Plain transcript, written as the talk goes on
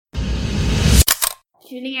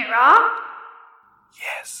Shooting it raw?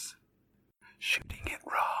 Yes. Shooting it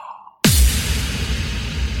raw.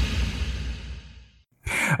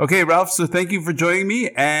 Okay, Ralph, so thank you for joining me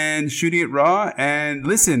and Shooting It Raw. And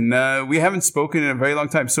listen, we haven't spoken in a very long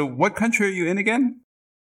time. So what country are you in again?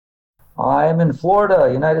 I'm in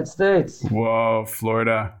Florida, United States. Whoa,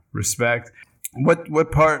 Florida. Respect.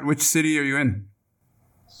 What part, which city are you in?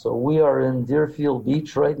 So we are in Deerfield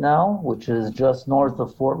Beach right now, which is just north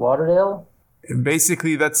of Fort Lauderdale.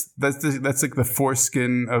 Basically, that's like the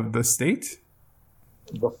foreskin of the state.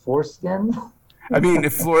 The foreskin? I mean,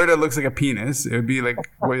 if Florida looks like a penis, it would be like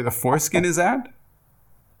where the foreskin is at.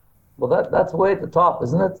 Well, that's way at the top,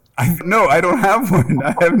 isn't it? No, I don't have one.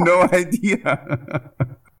 I have no idea.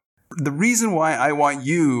 The reason why I want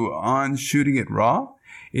you on Shooting It Raw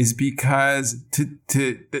is because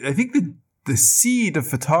I think the seed of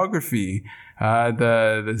photography,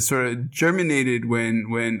 the sort of germinated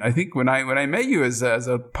when I met you as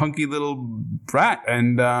a punky little brat,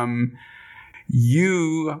 and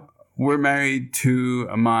you were married to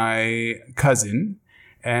my cousin,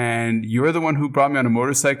 and you're the one who brought me on a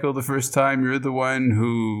motorcycle the first time. You're the one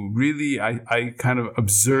who really I kind of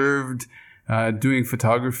observed doing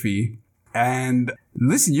photography. And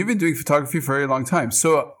listen, you've been doing photography for a very long time.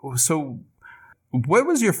 So what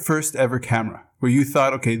was your first ever camera where you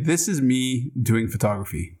thought, okay, this is me doing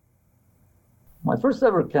photography? My first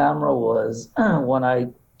ever camera was when I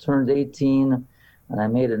turned 18 and I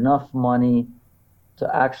made enough money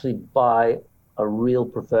to actually buy a real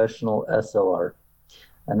professional SLR.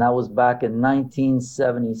 And that was back in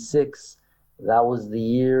 1976. That was the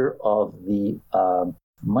year of the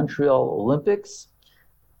Montreal Olympics.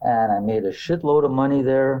 And I made a shitload of money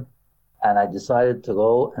there. And I decided to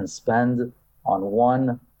go and spend on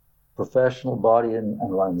one professional body and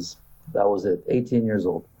lens. That was it, 18 years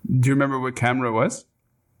old. Do you remember what camera it was?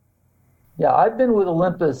 Yeah, I've been with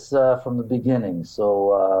Olympus from the beginning.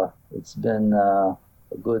 So it's been a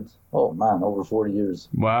good, over 40 years.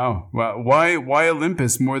 Wow. Why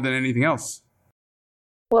Olympus more than anything else?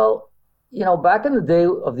 Well, back in the day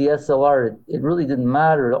of the SLR, it really didn't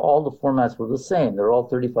matter. All the formats were the same. They're all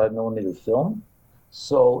 35 millimeter film.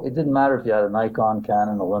 So it didn't matter if you had a Nikon,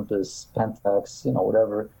 Canon, Olympus, Pentax,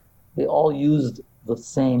 whatever. They all used the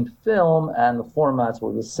same film and the formats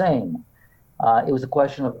were the same. It was a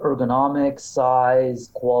question of ergonomics, size,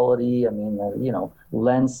 quality,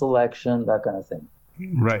 lens selection, that kind of thing.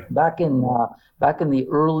 Right. Back in the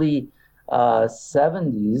early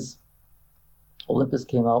 70s, Olympus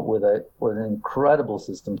came out with an incredible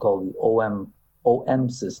system called the OM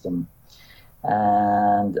system,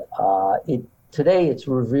 and today it's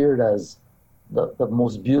revered as the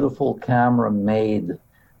most beautiful camera made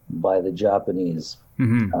by the Japanese,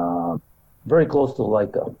 very close to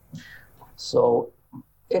Leica. So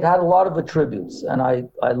it had a lot of attributes, and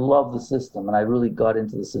I love the system, and I really got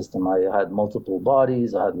into the system. I had multiple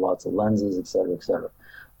bodies, I had lots of lenses, et cetera, et cetera.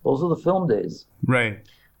 Those are the film days. Right.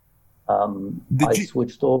 I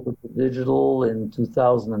switched over to digital in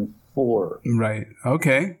 2004. Right.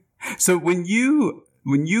 Okay. So when you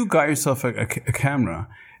got yourself a camera,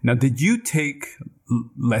 now did you take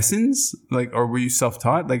lessons, or were you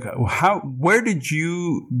self-taught? Where did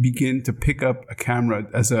you begin to pick up a camera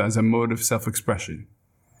as a mode of self-expression?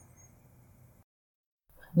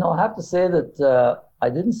 No, I have to say that I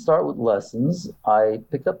didn't start with lessons. I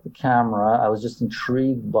picked up the camera. I was just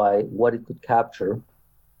intrigued by what it could capture.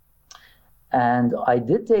 And I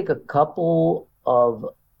did take a couple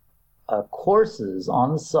of courses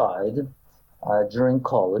on the side during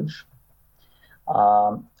college.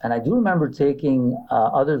 And I do remember taking,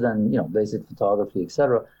 other than, basic photography,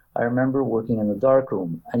 etc., I remember working in the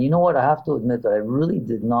darkroom. And you know what? I have to admit that I really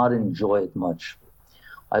did not enjoy it much.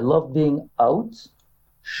 I loved being out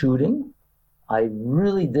shooting. I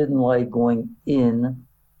really didn't like going in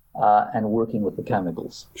and working with the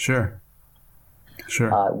chemicals. Sure.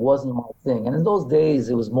 It wasn't my thing. And in those days,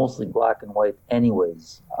 it was mostly black and white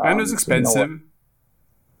anyways. And it was expensive.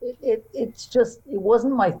 It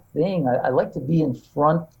wasn't my thing. I like to be in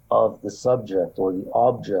front of the subject or the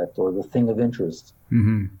object or the thing of interest.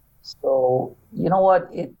 Mm-hmm. So, you know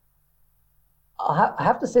what? I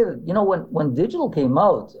have to say that, when digital came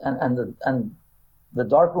out and the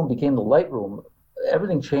darkroom became the lightroom,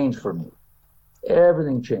 everything changed for me.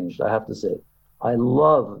 Everything changed, I have to say. I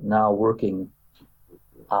love now working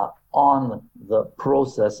on the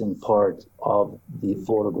processing part of the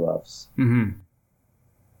photographs. Mm-hmm.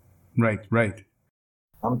 Right.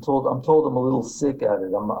 I'm told I'm a little sick at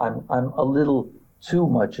it. I'm a little too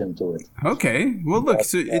much into it. Okay. Well, look,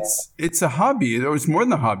 so it's a hobby, or it's more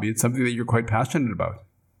than a hobby. It's something that you're quite passionate about.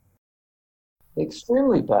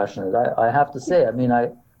 Extremely passionate. I have to say. I mean,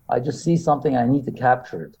 I just see something, I need to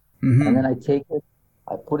capture it. And then Mm-hmm. I take it,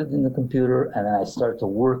 I put it in the computer, and then I start to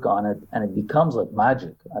work on it, and it becomes like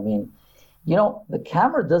magic. I mean, the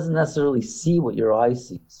camera doesn't necessarily see what your eye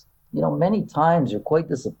sees. Many times you're quite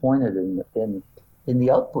disappointed in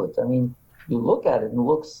the output. I mean, you look at it and it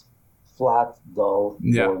looks flat, dull,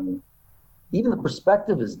 Yeah. boring. Even the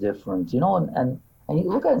perspective is different, and you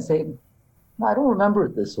look at it and say, no, I don't remember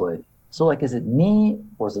it this way. So, like, is it me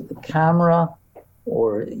or is it the camera?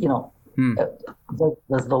 Or, Hmm. uh,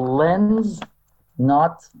 does the lens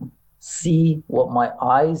not see what my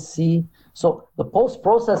eyes see? So, the post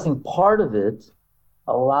processing part of it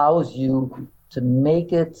allows you to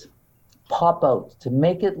make it pop out, to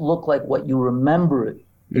make it look like what you remember it's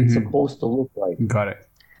Mm-hmm. supposed to look like. Got it.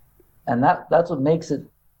 And that's what makes it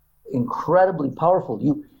incredibly powerful.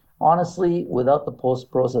 You honestly, without the post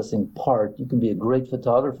processing part, you can be a great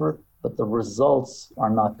photographer, but the results are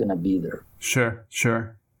not going to be there. Sure,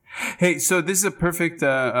 sure. Hey, so this is a perfect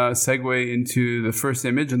segue into the first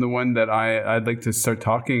image, and the one that I'd like to start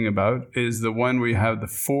talking about is the one where you have the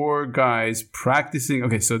four guys practicing.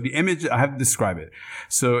 Okay, so the image, I have to describe it.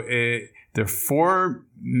 So they're four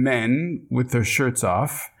men with their shirts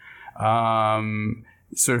off,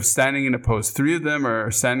 sort of standing in a pose. Three of them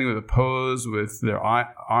are standing with a pose with their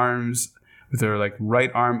arms, with their like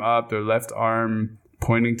right arm up, their left arm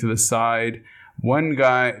pointing to the side. One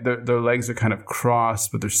guy, their legs are kind of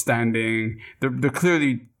crossed, but they're standing. They're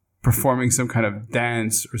clearly performing some kind of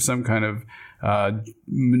dance or some kind of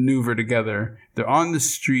maneuver together. They're on the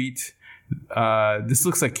street. This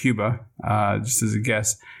looks like Cuba, just as a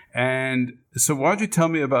guess. And so, why don't you tell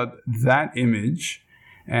me about that image?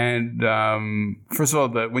 And first of all,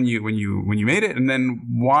 when you made it, and then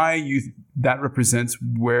why that represents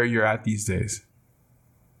where you're at these days.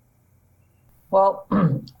 Well,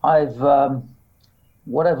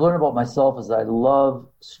 what I've learned about myself is I love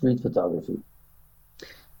street photography.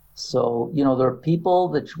 So, there are people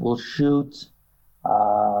that will shoot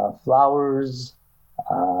flowers,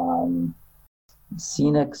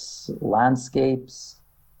 scenics, landscapes,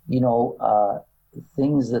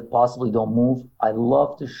 things that possibly don't move. I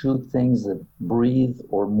love to shoot things that breathe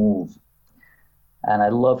or move. And I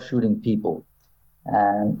love shooting people.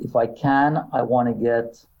 And if I can, I want to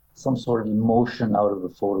get some sort of emotion out of the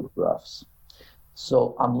photographs.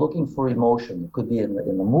 So I'm looking for emotion. It could be in the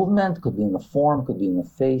movement, could be in the form, could be in the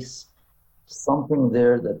face, something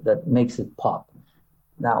there that makes it pop.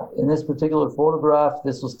 Now, in this particular photograph,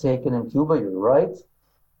 this was taken in Cuba, you're right.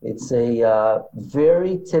 It's a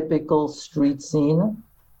very typical street scene.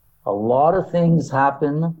 A lot of things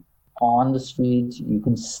happen on the street. You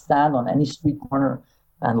can stand on any street corner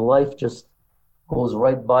and life just goes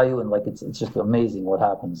right by you, and like it's just amazing what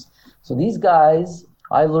happens. So these guys,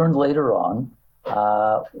 I learned later on,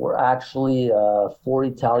 were actually four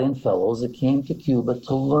Italian fellows that came to Cuba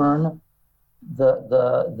to learn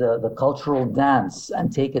the cultural dance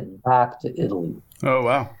and take it back to Italy. Oh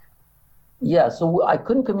wow! Yeah, so I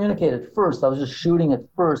couldn't communicate at first. I was just shooting at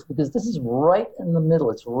first because this is right in the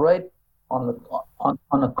middle. It's right on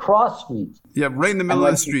a cross street. Yeah, right in the middle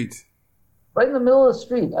of the street. Right in the middle of the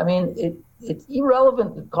street. I mean, it's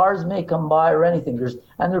irrelevant that cars may come by or anything.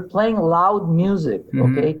 And they're playing loud music,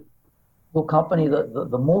 okay, to accompany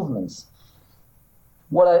the movements.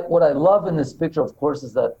 What I love in this picture, of course,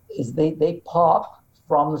 is they pop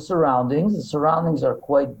from the surroundings. The surroundings are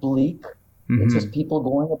quite bleak. It's just people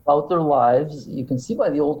going about their lives. You can see by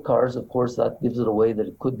the old cars, of course, that gives it away that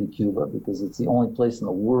it could be Cuba because it's the only place in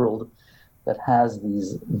the world that has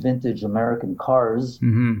these vintage American cars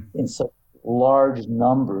in such large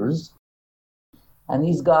numbers. And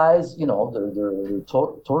these guys, their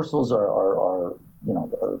torsos are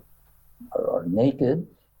naked,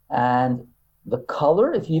 and the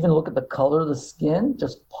color, if you even look at the color of the skin,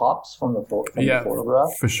 just pops from the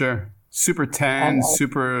photograph. For sure. Super tan,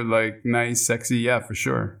 super like nice, sexy. Yeah, for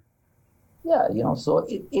sure. Yeah, so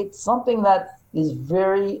it's something that is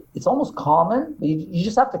it's almost common. You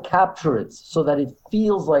just have to capture it so that it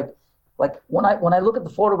feels like when I look at the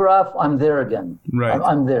photograph, I'm there again. Right.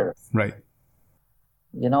 I'm there. Right.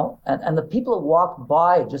 And the people that walk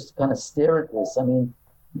by just kind of stare at this. I mean,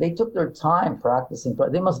 they took their time practicing.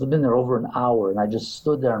 They must have been there over an hour, and I just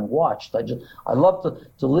stood there and watched. I love to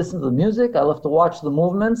listen to the music. I love to watch the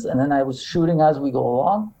movements, and then I was shooting as we go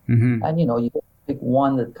along. And you pick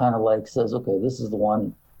one that kind of like says, okay, this is the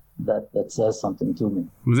one that says something to me.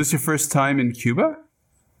 Was this your first time in Cuba?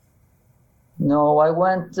 No, I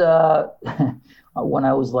went when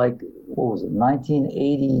I was like, what was it,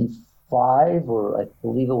 1985, or I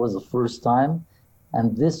believe it was the first time.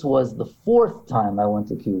 And this was the fourth time I went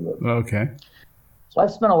to Cuba. Okay. So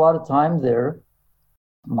I've spent a lot of time there.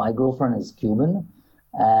 My girlfriend is Cuban,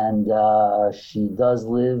 and she does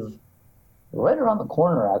live right around the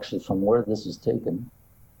corner, actually, from where this was taken.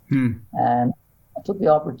 And I took the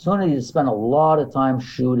opportunity to spend a lot of time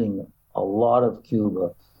shooting a lot of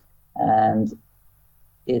Cuba, and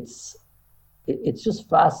it's just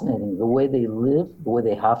fascinating the way they live, the way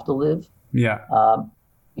they have to live. Yeah.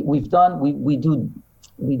 We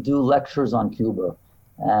do lectures on Cuba,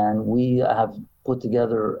 and we have put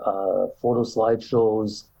together photo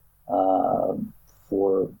slideshows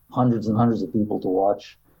for hundreds and hundreds of people to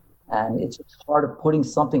watch. And it's part of putting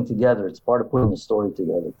something together. It's part of putting a story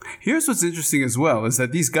together. Here's what's interesting as well, is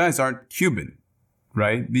that these guys aren't Cuban,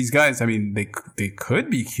 right? These guys, I mean, they could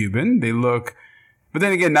be Cuban. They look, but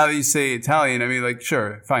then again, now that you say Italian, I mean, like,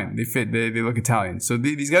 sure, fine. They fit, they look Italian. So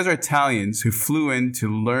these guys are Italians who flew in to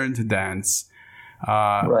learn to dance,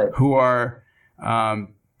 Right. who are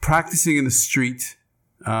practicing in the street.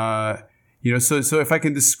 So if I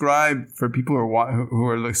can describe for people who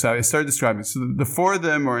are so I started describing. So the four of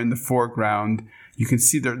them are in the foreground. You can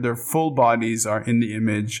see their full bodies are in the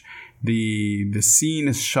image. The scene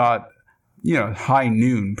is shot, high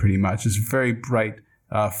noon pretty much. It's very bright,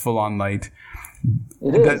 full on light.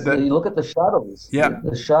 It is. You look at the shadows. Yeah.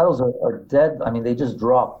 The shadows are dead. I mean, they just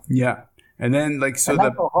drop. Yeah. And then and that's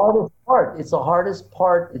the hardest part. It's the hardest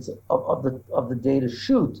part. It's of the day to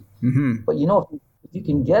shoot. Mm-hmm. But if you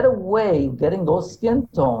can get away getting those skin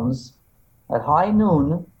tones at high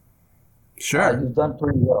noon, sure, you've done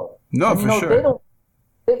pretty well. No, for sure.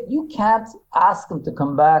 You can't ask them to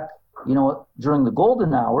come back, during the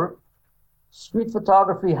golden hour. Street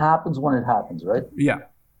photography happens when it happens, right? Yeah.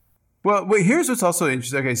 Well, wait, here's what's also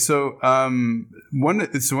interesting. Okay, so one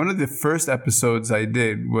of the first episodes I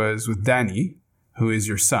did was with Danny, who is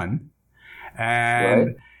your son. And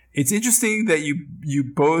right. It's interesting that you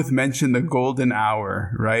both mentioned the golden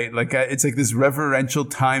hour, right? Like it's like this reverential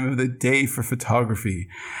time of the day for photography,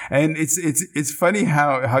 and it's funny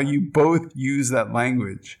how you both use that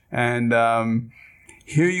language. And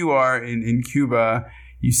here you are in Cuba,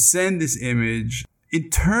 you send this image. In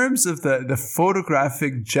terms of the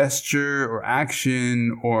photographic gesture or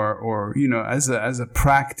action or as a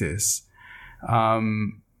practice,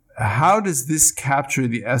 how does this capture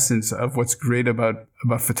the essence of what's great about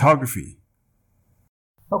photography?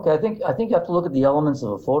 Okay, I think you have to look at the elements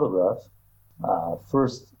of a photograph.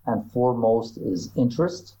 First and foremost is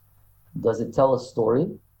interest. Does it tell a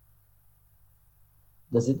story?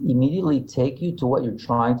 Does it immediately take you to what you're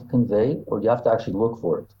trying to convey, or do you have to actually look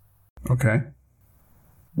for it? Okay.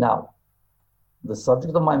 Now, the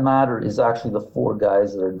subject of my matter is actually the four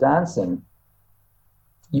guys that are dancing.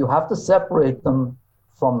 You have to separate them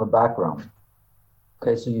from the background.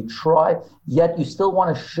 Okay, so you try, yet you still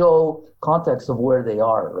want to show context of where they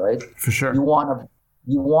are, right? For sure. You want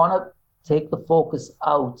to take the focus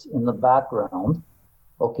out in the background,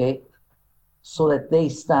 okay, so that they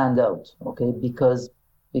stand out, okay? Because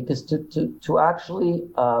to actually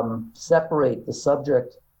separate the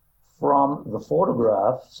subject from the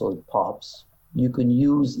photograph, so it pops, you can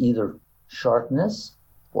use either sharpness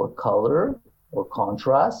or color or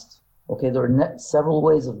contrast. Okay, there are several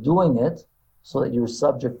ways of doing it so that your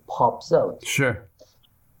subject pops out. Sure.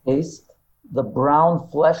 Okay, the brown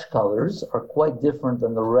flesh colors are quite different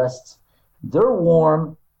than the rest. They're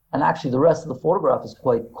warm, and actually the rest of the photograph is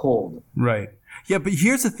quite cold. Right. Yeah, but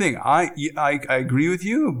here's the thing. I agree with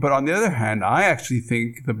you, but on the other hand, I actually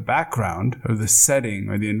think the background or the setting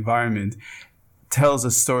or the environment tells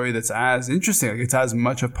a story that's as interesting. Like it's as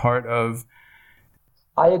much a part of...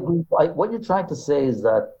 I agree. What you're trying to say is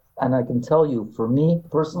that, and I can tell you, for me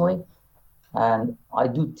personally, and I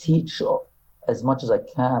do teach as much as I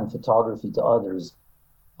can photography to others,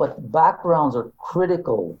 but backgrounds are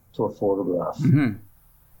critical to a photograph. Mm-hmm.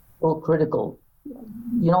 Well, critical.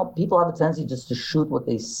 People have a tendency just to shoot what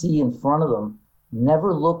they see in front of them,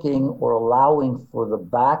 never looking or allowing for the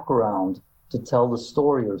background to tell the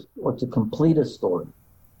story or to complete a story.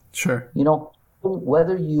 Sure.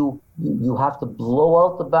 Whether you have to blow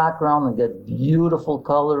out the background and get beautiful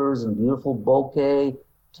colors and beautiful bokeh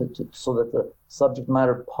so that the subject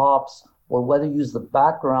matter pops, or whether you use the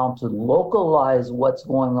background to localize what's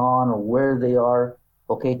going on or where they are,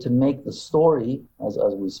 okay, to make the story as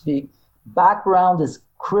we speak. Background is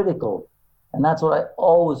critical, and that's what I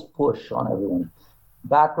always push on everyone.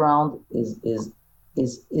 Background is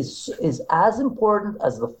as important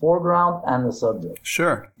as the foreground and the subject.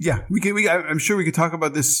 Sure. Yeah, I'm sure we could talk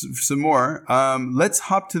about this some more. Let's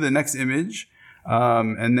hop to the next image,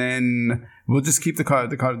 and then we'll just keep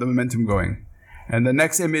the momentum going. And the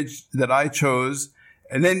next image that I chose,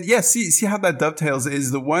 And then, yeah, see how that dovetails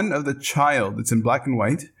is the one of the child. It's in black and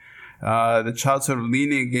white. The child sort of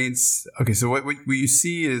leaning against. Okay, so what you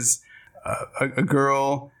see is a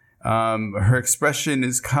girl. Her expression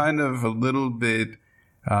is kind of a little bit.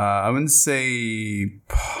 I wouldn't say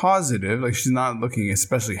positive. Like she's not looking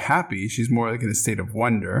especially happy. She's more like in a state of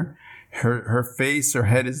wonder. Her face, her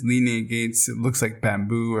head is leaning against. It looks like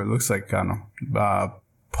bamboo, or it looks like I don't know,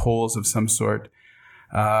 poles of some sort.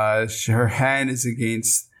 Her hand is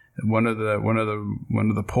against one of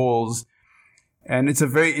the poles, and it's a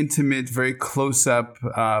very intimate, very close up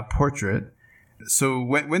portrait. So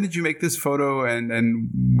when did you make this photo, and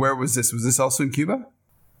where was this? Was this also in Cuba?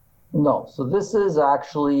 No, so this is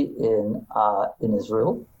actually in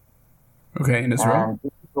Israel. Okay, in Israel.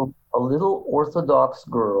 And a little Orthodox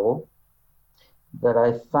girl that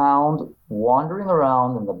I found wandering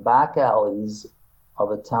around in the back alleys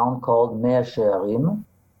of a town called Mea Shearim,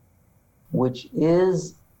 which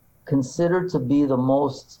is considered to be the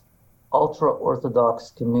most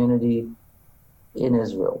ultra-Orthodox community in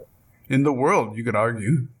Israel. In the world, you could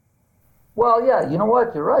argue. Well, yeah, you know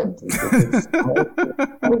what? You're right.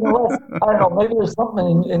 I don't know. Maybe there's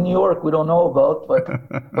something in New York we don't know about,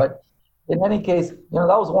 but in any case, that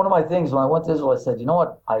was one of my things when I went to Israel. I said, you know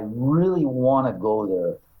what? I really want to go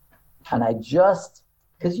there, and I just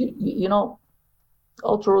because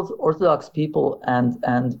ultra-Orthodox people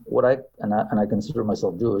and what I consider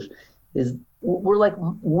myself Jewish is we're like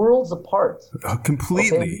worlds apart.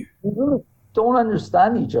 Completely. Okay? We really don't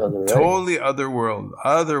understand each other, right? Totally other world.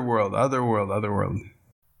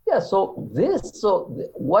 Yeah, so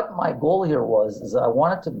what my goal here is I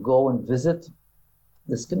wanted to go and visit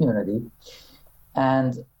this community,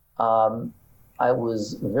 and I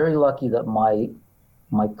was very lucky that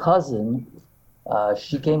my cousin,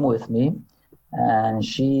 she came with me, and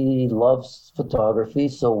she loves photography,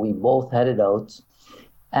 so we both headed out,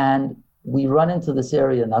 and we run into this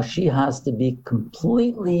area. Now she has to be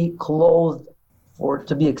completely clothed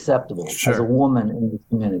to be acceptable as a woman in the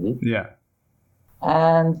community. Yeah.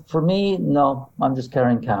 And for me, no, I'm just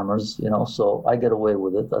carrying cameras, so I get away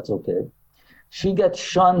with it. That's okay. She gets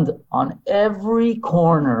shunned on every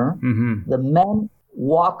corner. Mm-hmm. The men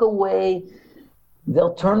walk away.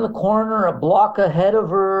 They'll turn the corner a block ahead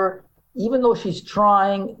of her. Even though she's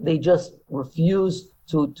trying, they just refuse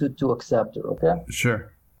to accept her, okay?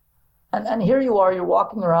 Sure. And here you are, you're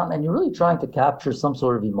walking around and you're really trying to capture some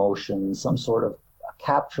sort of emotion, some sort of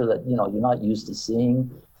capture that, you're not used to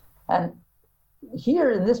seeing. And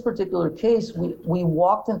here in this particular case, we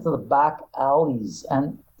walked into the back alleys,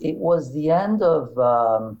 and it was the end of,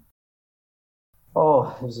 it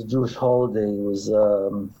was a Jewish holiday. It was,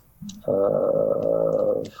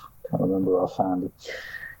 can't remember offhand.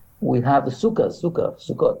 We have the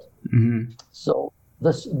Sukkot. Mm-hmm. So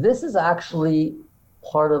this is actually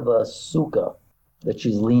part of a sukkah that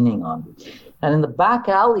she's leaning on. And in the back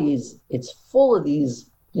alleys, it's full of these,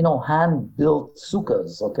 hand-built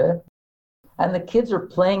sukkahs, okay? And the kids are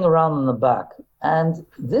playing around in the back. And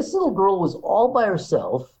this little girl was all by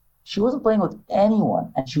herself. She wasn't playing with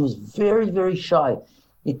anyone, and she was very, very shy.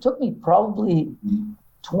 It took me probably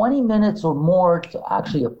 20 minutes or more to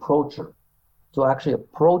actually approach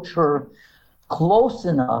her close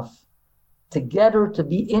enough to get her to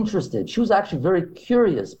be interested. She was actually very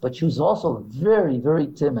curious, but she was also very, very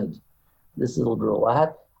timid, this little girl.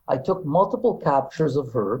 I took multiple captures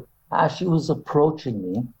of her as she was approaching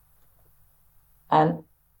me. And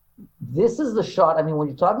this is the shot. I mean, when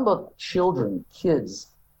you're talking about children, kids,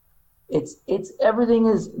 it's everything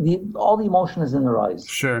is all the emotion is in their eyes.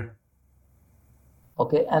 Sure.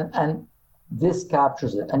 Okay, and this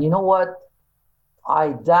captures it. And you know what? I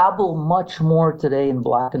dabble much more today in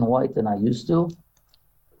black and white than I used to,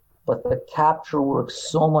 but the capture works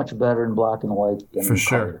so much better in black and white than for in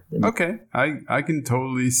sure. color. Okay, I can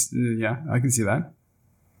totally, I can see that.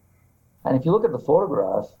 And if you look at the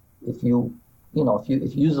photograph, if you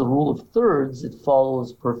use the rule of thirds, it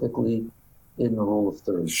follows perfectly in the rule of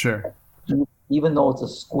thirds. Sure. Even though it's a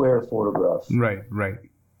square photograph. Right.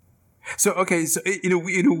 So in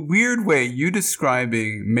a weird way, you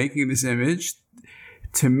describing making this image,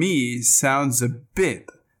 to me, sounds a bit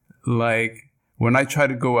like when I try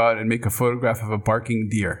to go out and make a photograph of a barking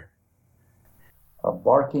deer. A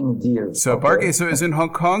barking deer. So as in Hong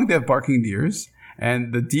Kong, they have barking deers,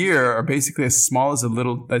 and the deer are basically as small as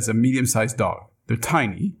a medium-sized dog. They're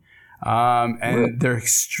tiny, and they're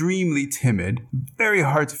extremely timid, very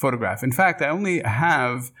hard to photograph. In fact, I only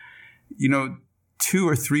have, 2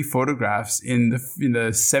 or 3 photographs in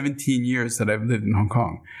the 17 years that I've lived in Hong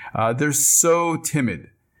Kong. They're so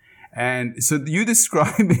timid. And so you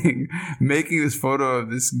describing making this photo of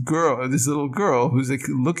this girl, this little girl who's like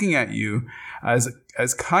looking at you as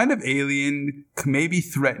kind of alien, maybe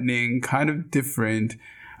threatening, kind of different,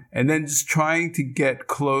 and then just trying to get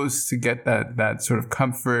close to get that sort of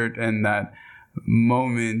comfort and that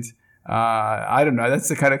moment. I don't know. That's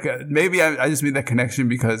the kind of, maybe I just made that connection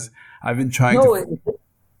because I've been trying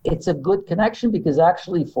it's a good connection because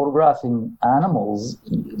actually photographing animals,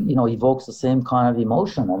 evokes the same kind of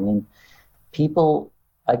emotion. I mean,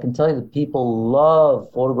 I can tell you that people love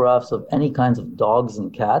photographs of any kinds of dogs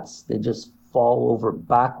and cats. They just fall over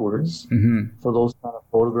backwards for those kind of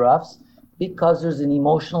photographs because there's an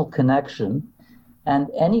emotional connection. And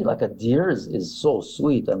like a deer is so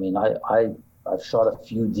sweet. I mean, I've shot a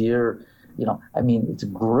few deer. It's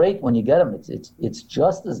great when you get them. It's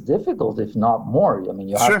just as difficult, if not more. I mean,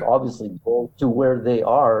 you have to obviously go to where they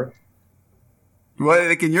are. Well,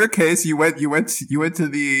 like in your case, you went to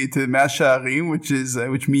the Mea Shearim,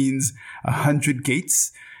 which means 100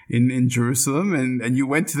 gates in Jerusalem, and you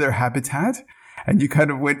went to their habitat, and you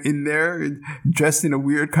kind of went in there dressed in a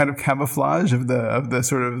weird kind of camouflage of the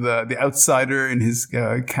sort of the outsider in his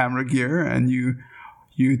camera gear, and you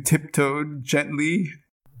tiptoed gently.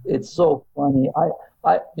 It's so funny.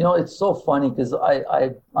 It's so funny because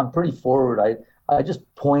I'm pretty forward. I just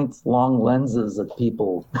point long lenses at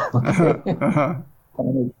people.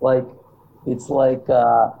 And it's like,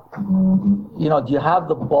 do you have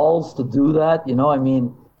the balls to do that? I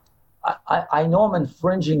mean, I know I'm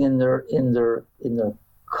infringing in their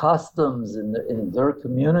customs in their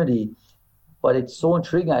community, but it's so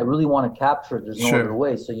intriguing. I really want to capture it. There's no other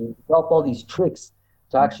way. So you develop all these tricks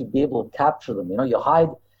to actually be able to capture them. You hide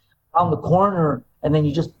on the corner and then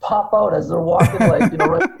you just pop out as they're walking, right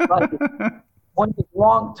beside you. Point the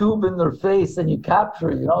long tube in their face and you capture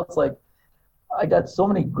it. It's like, I got so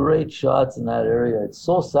many great shots in that area. It's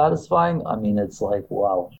so satisfying. I mean, it's like,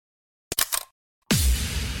 wow.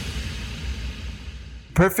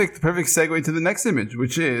 Perfect segue to the next image,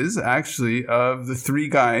 which is actually of the three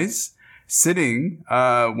guys sitting,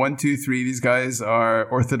 1, 2, 3. These guys are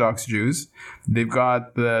Orthodox Jews. They've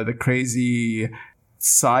got the crazy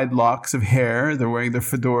side locks of hair. They're wearing their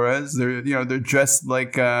fedoras. They're dressed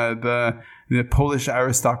like the Polish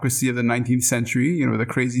aristocracy of the 19th century. The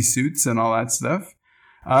crazy suits and all that stuff.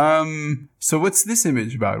 So what's this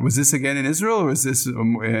image about? Was this again in Israel or was this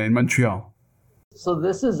in Montreal? So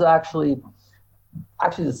this is actually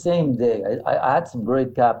the same day. I had some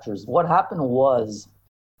great captures. What happened was,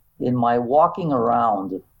 in my walking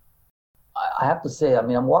around, I have to say, I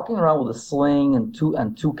mean, I'm walking around with a sling and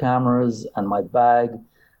two cameras and my bag.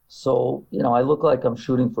 So, I look like I'm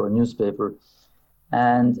shooting for a newspaper.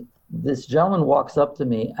 And this gentleman walks up to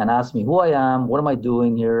me and asks me who I am, what am I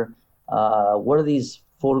doing here, what are these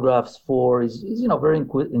photographs for? He's very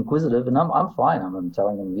inquisitive, and I'm fine. I'm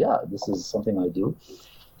telling him, yeah, this is something I do.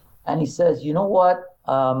 And he says, you know what?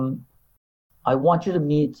 I want you to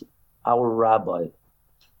meet our rabbi.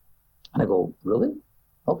 And I go, really?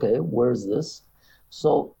 Okay, where's this?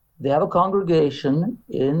 So they have a congregation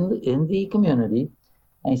in the community,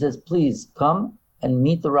 and he says, please come and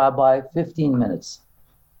meet the rabbi, 15 minutes.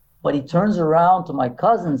 But he turns around to my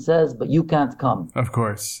cousin and says, but you can't come. Of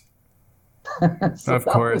course. So of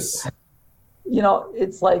course.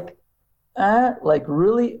 It's like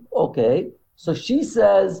really? Okay. So she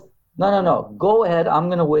says, no, go ahead. I'm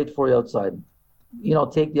going to wait for you outside.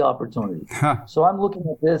 Take the opportunity. Huh. So I'm looking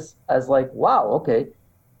at this as like, wow, okay.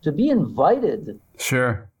 To be invited.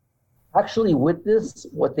 Sure. Actually witness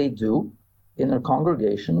what they do in their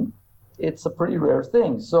congregation, it's a pretty rare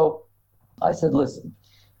thing. So I said, listen,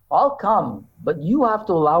 I'll come, but you have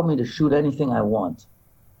to allow me to shoot anything I want.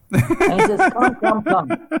 And he says, come.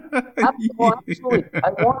 Absolutely. I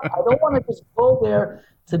don't want to just go there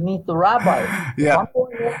to meet the rabbi. Yeah. I'm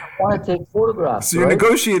going there, I want to take photographs. So you're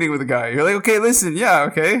negotiating with the guy. You're like, okay, listen, yeah,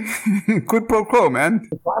 okay. Quid pro quo, man.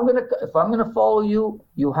 If I'm gonna follow you,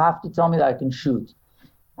 you have to tell me that I can shoot.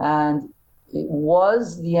 And it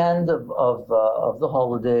was the end of the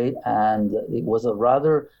holiday, and it was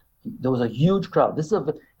there was a huge crowd.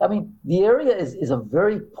 The area is a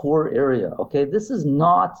very poor area. Okay, this is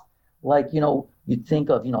not like you'd think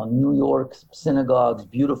of New York synagogues,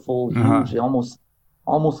 beautiful, huge,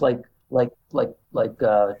 almost like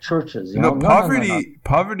churches.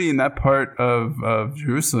 Poverty in that part of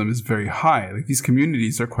Jerusalem is very high. Like these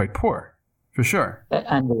communities are quite poor, for sure.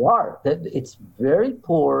 And they are. It's very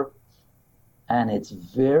poor, and it's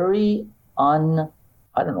very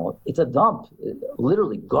I don't know, it's a dump,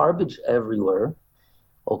 literally garbage everywhere.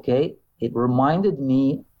 Okay. It reminded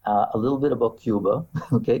me a little bit about Cuba.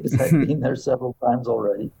 Okay. Because I've been there several times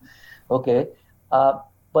already. Okay.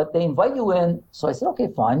 But they invite you in. So I said, okay,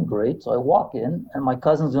 fine, great. So I walk in and my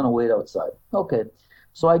cousin's going to wait outside. Okay.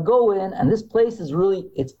 So I go in and this place is really,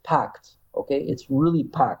 it's packed. Okay. It's really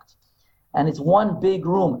packed. And it's one big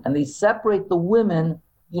room. And they separate the women,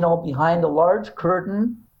 behind a large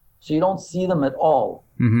curtain. So you don't see them at all.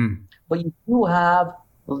 Mm-hmm. But you do have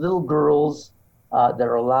the little girls that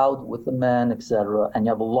are allowed with the men, etc. And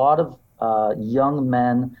you have a lot of young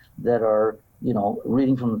men that are,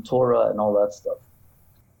 reading from the Torah and all that stuff.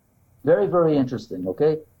 Very, very interesting,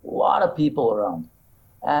 okay? A lot of people around.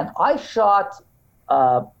 And I shot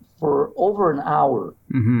for over an hour.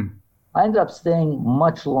 Mm-hmm. I ended up staying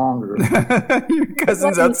much longer. Your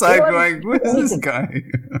cousin's outside going, who's this guy?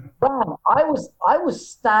 Ron, I was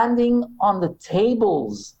standing on the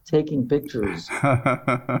tables taking pictures.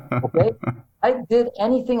 Okay? I did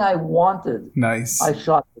anything I wanted. Nice. I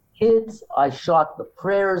shot the kids. I shot the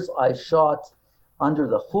prayers. I shot under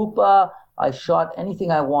the chuppah. I shot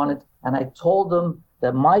anything I wanted. And I told them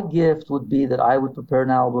that my gift would be that I would prepare an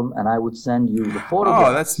album and I would send you the photographs.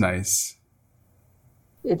 Oh, that's nice.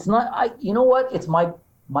 It's not, you know what? It's my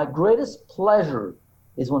greatest pleasure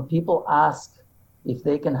is when people ask if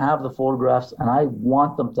they can have the photographs, and I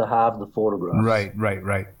want them to have the photographs. Right.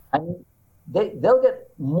 I mean, they'll get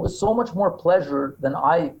so much more pleasure than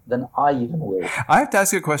I even will. I have to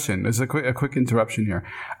ask you a question. There's a quick interruption here.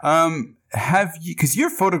 Have you, because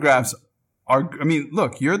your photographs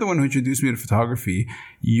look, you're the one who introduced me to photography.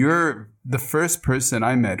 You're the first person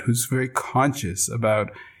I met who's very conscious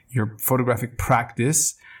about your photographic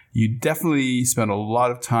practice. You definitely spend a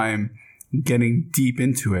lot of time getting deep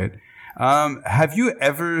into it. Have you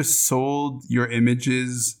ever sold your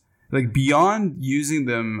images, like beyond using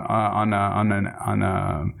them on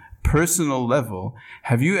a personal level?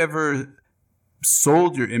 Have you ever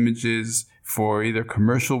sold your images for either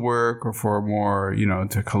commercial work or for more,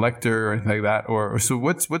 to collector or anything like that? Or so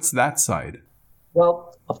what's that side?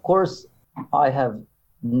 Well, of course, I have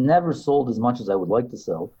never sold as much as I would like to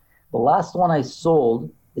sell. The last one I sold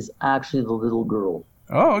is actually the little girl.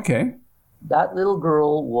 Oh, okay. That little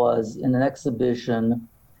girl was in an exhibition,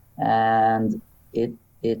 and it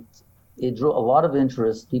drew a lot of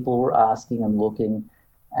interest. People were asking and looking,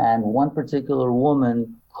 and one particular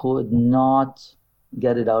woman could not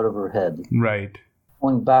get it out of her head. Right.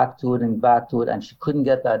 Going back to it and back to it, and she couldn't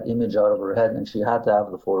get that image out of her head, and she had to have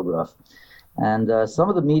the photograph. And some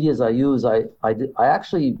of the medias I use, I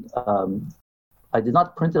actually did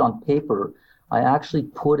not print it on paper. I actually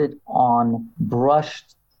put it on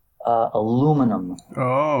brushed aluminum.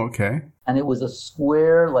 Oh, okay. And it was a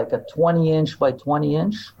square, like a 20-inch by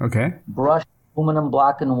 20-inch. Okay. Brushed aluminum,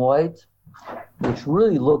 black and white, which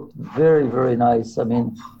really looked very, very nice. I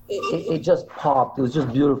mean, it just popped. It was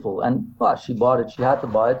just beautiful. And she bought it. She had to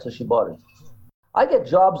buy it, so she bought it. I get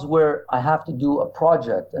jobs where I have to do a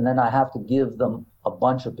project, and then I have to give them a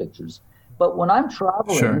bunch of pictures. But when I'm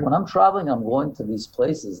traveling, Sure. I'm going to these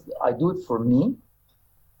places, I do it for me.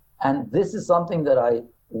 And this is something that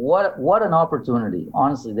what an opportunity.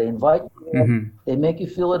 Honestly, they invite you in, Mm-hmm. they make you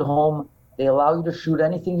feel at home, they allow you to shoot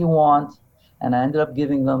anything you want. And I ended up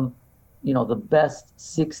giving them, the best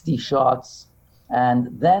 60 shots.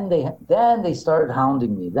 And then they started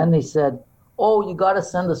hounding me. Then they said, oh, you got to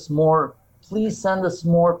send us more. Please send us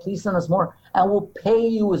more. Please send us more. And we'll pay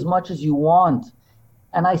you as much as you want.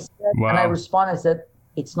 And I said, Wow. and I responded, I said,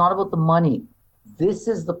 it's not about the money. This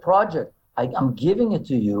is the project. I'm giving it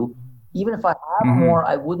to you. Even if I have Mm-hmm. more,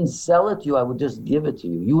 I wouldn't sell it to you. I would just give it to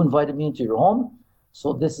you. You invited me into your home,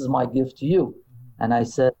 so this is my gift to you. And I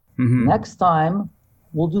said, Mm-hmm. next time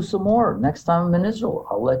we'll do some more. Next time I'm in Israel,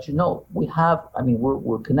 I'll let you know.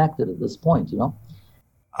 We're connected at this point,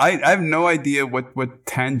 I have no idea what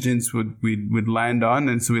tangents we'd land on,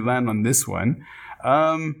 and so we land on this one.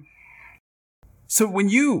 So when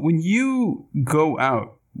you go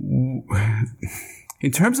out,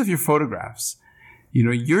 in terms of your photographs,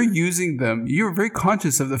 you're using them. You're very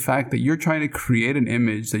conscious of the fact that you're trying to create an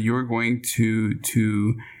image that you're going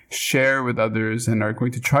to share with others and are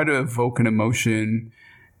going to try to evoke an emotion.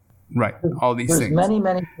 Right, all these things. There's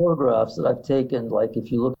many photographs that I've taken. Like if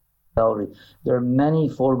you look at the gallery, there are many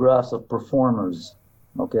photographs of performers.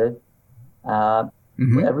 Okay.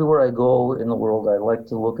 Mm-hmm. Everywhere I go in the world, I like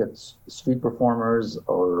to look at street performers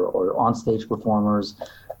or on-stage performers.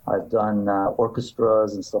 I've done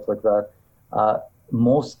orchestras and stuff like that.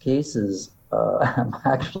 Most cases, I'm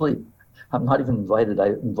not even invited. I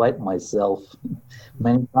invite myself.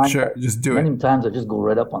 Many times, Sure, just do it. Many times I just go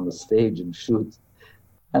right up on the stage and shoot.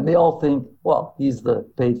 And they all think, well, he's the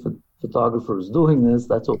paid photographers doing this,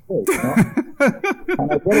 that's okay. You know?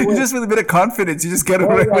 And I get away. Just with a bit of confidence, you just get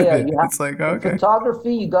away with it. It's like, okay.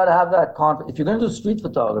 Photography, you got to have that confidence. If you're going to do street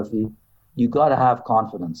photography, you got to have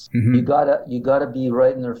confidence. Mm-hmm. You got to be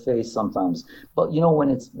right in their face sometimes. But you know, when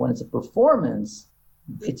it's a performance,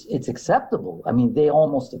 it's acceptable. I mean, they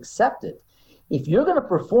almost accept it. If you're going to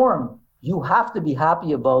perform, you have to be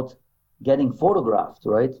happy about getting photographed,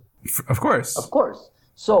 right? Of course. Of course.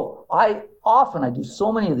 So I do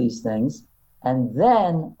so many of these things, and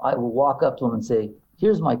then I will walk up to them and say,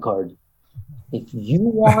 "Here's my card. If you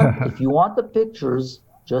want the pictures,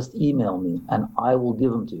 just email me, and I will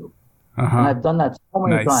give them to you." Uh-huh. And I've done that so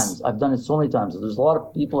many times. I've done it so many times. There's a lot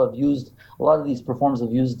of people have used, a lot of these performers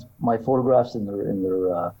have used my photographs in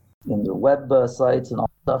their web sites and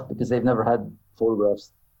all stuff because they've never had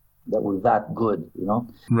photographs that were that good, you know?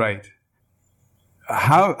 Right.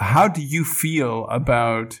 How do you feel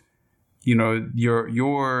about, you know,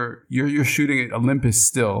 you're shooting at Olympus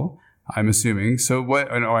still, I'm assuming. So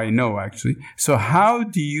I know actually. So how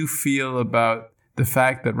do you feel about the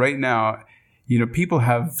fact that right now, you know, people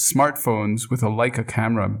have smartphones with a Leica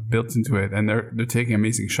camera built into it, and they're taking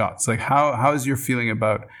amazing shots. Like, how is your feeling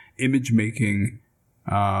about image making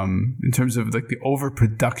in terms of like the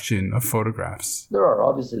overproduction of photographs? There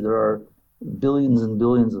are billions and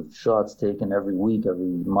billions of shots taken every week, every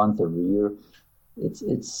month, every year.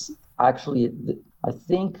 It's actually, I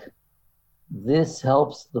think this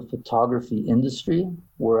helps the photography industry,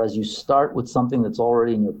 whereas you start with something that's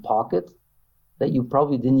already in your pocket that you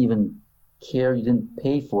probably didn't even care, you didn't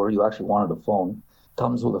pay for, you actually wanted a phone.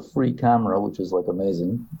 Comes with a free camera, which is like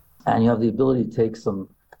amazing, and you have the ability to take some,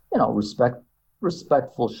 you know,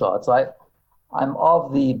 respectful shots. I'm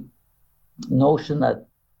of the notion that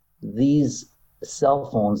these cell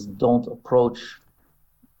phones don't approach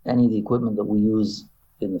any of the equipment that we use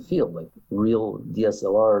in the field, like real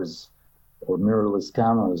DSLRs or mirrorless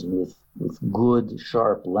cameras with good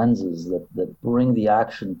sharp lenses that bring the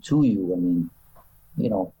action to you. I mean, you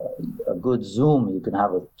know, a good zoom, you can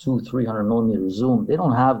have a 200-300 millimeter zoom.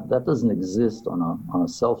 That doesn't exist on a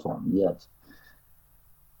cell phone yet.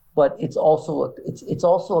 But it's also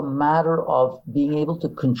a matter of being able to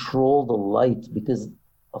control the light, because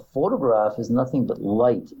a photograph is nothing but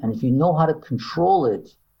light. And if you know how to control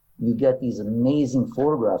it, you get these amazing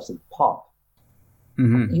photographs that pop.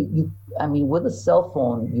 Mm-hmm. I mean, with a cell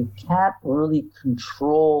phone, you can't really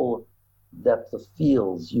control depth of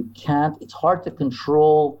fields. It's hard to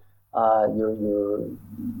control your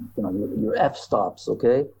f-stops,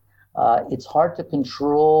 okay? It's hard to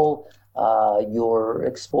control your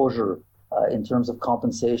exposure in terms of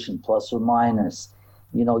compensation, plus or minus.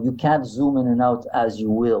 You know, you can't zoom in and out as you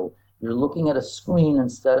will. You're looking at a screen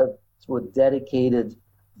instead of through a dedicated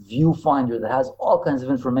viewfinder that has all kinds of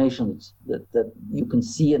information that you can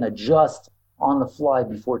see and adjust on the fly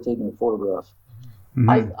before taking the photograph.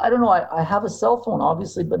 Mm-hmm. I don't know. I have a cell phone,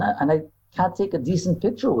 obviously, but I can't take a decent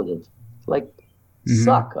picture with it. Like,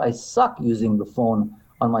 mm-hmm. I suck using the phone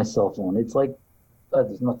on my cell phone. It's like,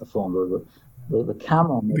 it's not the phone, the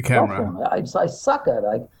camera on the cell phone. I suck at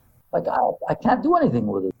it. I can't do anything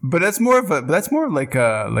with it. But that's more like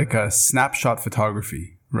a snapshot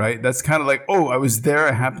photography, right? That's kind of like, oh, I was there,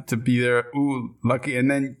 I happened to be there, ooh, lucky, and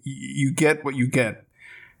then you get what you get.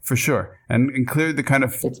 For sure. And clearly the kind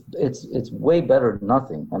of... It's way better than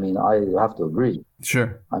nothing. I mean, I have to agree.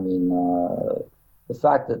 Sure. I mean, the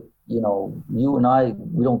fact that, you know, you and I,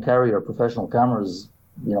 we don't carry our professional cameras,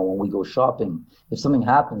 you know, when we go shopping. If something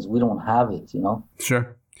happens, we don't have it, you know?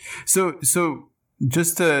 Sure. So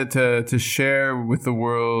just to share with the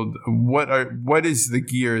world, what is the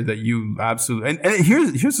gear that you absolutely... And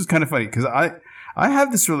here's what's kind of funny, because I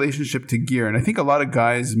have this relationship to gear, and I think a lot of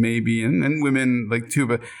guys maybe, and women like too,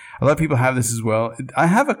 but a lot of people have this as well. I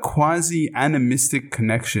have a quasi-animistic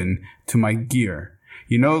connection to my gear.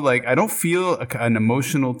 You know, like I don't feel an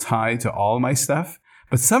emotional tie to all my stuff,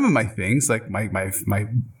 but some of my things, like my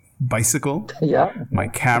bicycle, yeah, my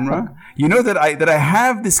camera, you know, that I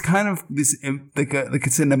have this kind of like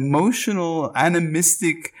it's an emotional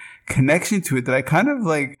animistic connection to it that I kind of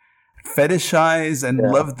like fetishize and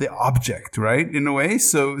love the object, right? In a way.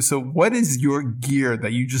 So what is your gear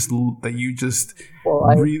that you just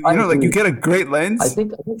really, you know, like you get a great lens? I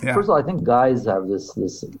think first of all, I think guys have this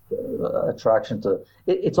attraction to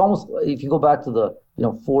it. It's almost, if you go back to the, you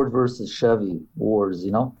know, Ford versus Chevy wars,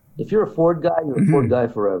 you know, if you're a Ford guy, you're a Ford guy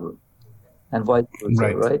forever, and vice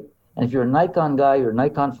versa, right? And if you're a Nikon guy, you're a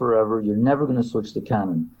Nikon forever. You're never going to switch to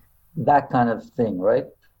Canon, that kind of thing, right?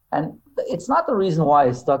 And it's not the reason why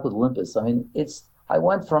I stuck with Olympus. I mean, I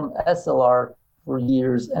went from SLR for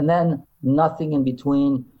years and then nothing in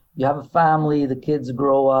between. you have a family, the kids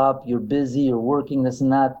grow up, you're busy, you're working, this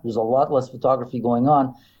and that. There's a lot less photography going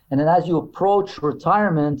on. And then as you approach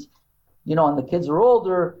retirement, and the kids are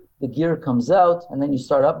older, the gear comes out, and then you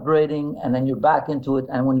start upgrading, and then you're back into it.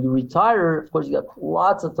 And when you retire, of course, you got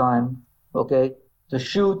lots of time, okay, to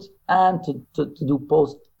shoot and to do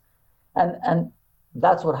post. And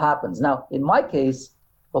that's what happens. Now, in my case,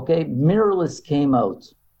 okay, mirrorless came out.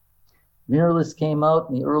 Mirrorless came out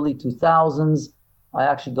in the early 2000s. I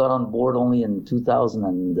actually got on board only in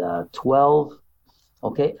 2012,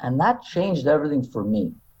 okay, and that changed everything for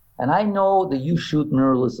me. And I know that you shoot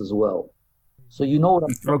mirrorless as well. So you know what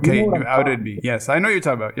I'm Okay, you outed me. Yes, I know what you're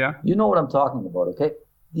talking about, yeah. You know what I'm talking about, okay?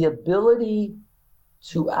 The ability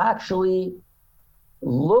to actually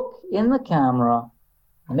look in the camera,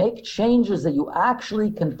 make changes that you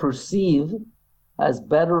actually can perceive as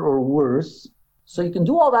better or worse. So you can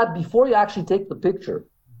do all that before you actually take the picture.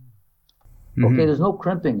 Mm-hmm. Okay, there's no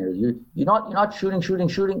crimping here. You're not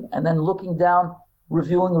shooting, and then looking down,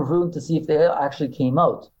 reviewing to see if they actually came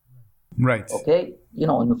out. Right. Okay,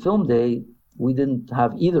 in the film day, we didn't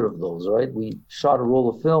have either of those, right? We shot a roll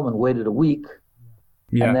of film and waited a week.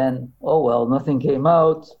 Yeah. And then, nothing came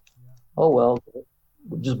out.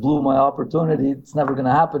 Just blew my opportunity. It's never going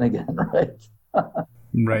to happen again, right?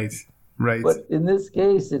 Right. But in this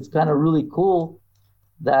case, it's kind of really cool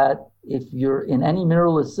that if you're in any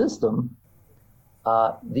mirrorless system,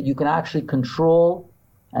 that you can actually control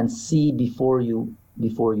and see before you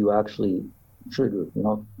actually trigger,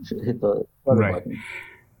 hit the shutter button.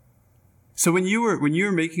 So when you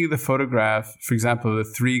were making the photograph, for example, the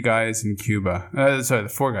 4 guys in Cuba,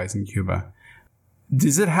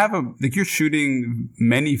 does it have you're shooting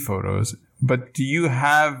many photos, but do you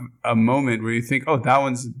have a moment where you think, that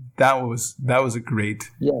was a great,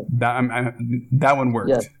 that one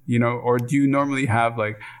worked, or do you normally have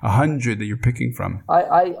 100 that you're picking from?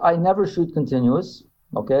 I never shoot continuous.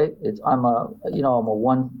 Okay, I'm a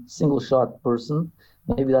one single shot person.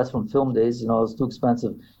 Maybe that's from film days. It's too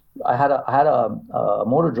expensive. I had a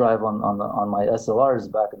motor drive on my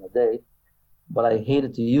SLRs back in the day, but I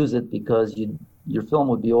hated to use it because your film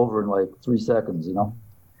would be over in 3 seconds.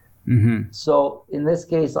 Mm-hmm. So in this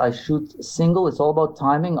case, I shoot single. It's all about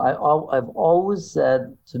timing. I've always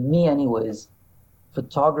said, to me anyways,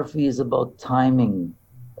 photography is about timing.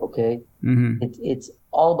 Okay, mm-hmm. It's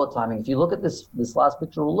all about timing. If you look at this last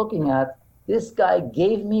picture we're looking at, this guy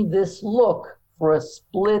gave me this look for a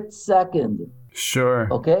split second. Sure.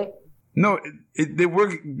 Okay. No, they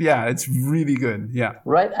work. Yeah, it's really good. Yeah.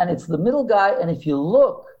 Right, and it's the middle guy, and if you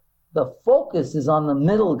look, the focus is on the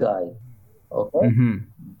middle guy. Okay. Mm-hmm.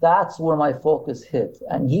 That's where my focus hit,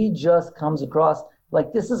 and he just comes across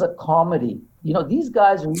like this is a comedy. These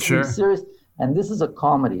guys are really serious, and this is a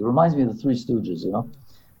comedy. It reminds me of the Three Stooges.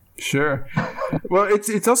 Sure. Well,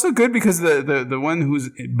 it's also good because the one who's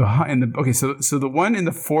behind so the one in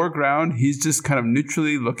the foreground, he's just kind of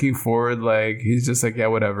neutrally looking forward, he's just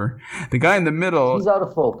whatever. The guy in the middle, he's out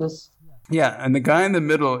of focus. Yeah, and the guy in the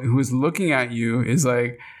middle who's looking at you is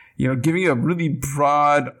giving you a really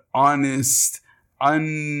broad, honest,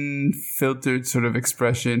 unfiltered sort of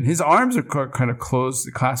expression. His arms are kind of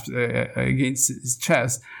clasped against his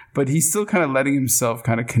chest, but he's still kind of letting himself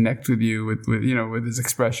kind of connect with you with his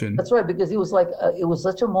expression. That's right, because it was it was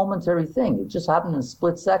such a momentary thing. It just happened in a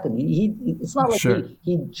split second. It's not like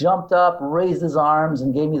he jumped up, raised his arms,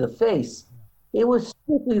 and gave me the face. It was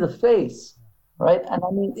strictly the face, right? And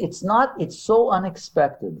I mean, it's so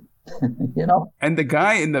unexpected, And the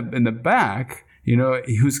guy in the back,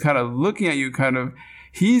 who's kind of looking at you,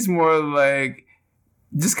 he's more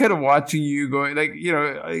just kind of watching you going,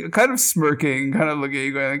 kind of smirking, kind of looking at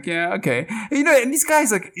you going yeah, okay. And these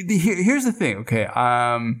guys, here's the thing, okay,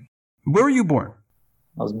 where were you born?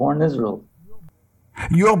 I was born in Israel.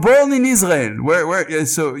 You're born in Israel. Where,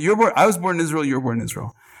 so you're born, I was born in Israel, you're born in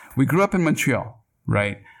Israel. We grew up in Montreal,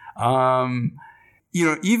 right?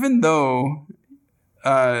 Even though,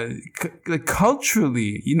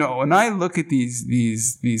 culturally, when I look at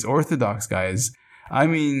these Orthodox guys, I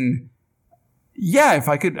mean, yeah, if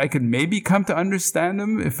I could maybe come to understand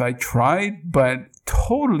them if I tried, but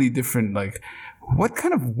totally different. What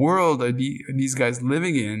kind of world are these guys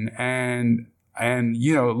living in? And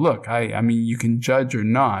look, I mean, you can judge or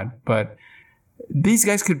not, but these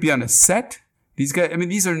guys could be on a set. These guys, I mean,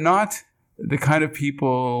 these are not the kind of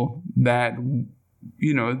people that,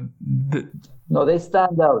 No, they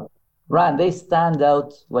stand out. Ran, they stand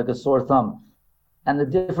out like a sore thumb. And the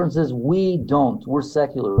difference is we don't. We're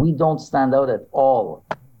secular. We don't stand out at all.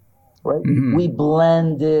 Right? Mm-hmm. We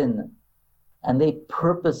blend in. And they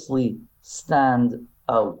purposely stand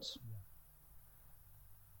out.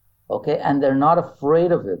 Okay, and they're not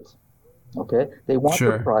afraid of it. Okay, they want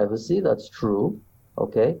their Sure. privacy. That's true.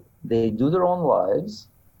 Okay, they do their own lives.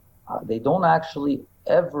 They don't actually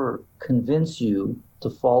ever convince you to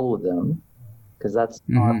follow them because that's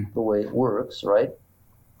not Mm-hmm. the way it works, right?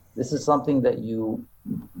 This is something that you're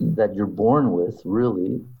born with,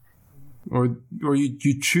 really. Or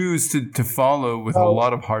you choose to follow with a Well,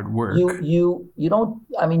 lot of hard work. you don't.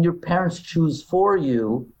 I mean, your parents choose for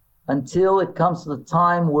you until it comes to the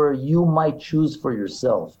time where you might choose for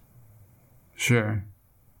yourself. Sure.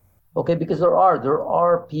 Okay, because there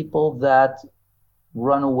are people that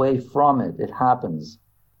run away from it. It happens.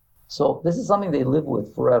 So this is something they live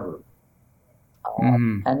with forever.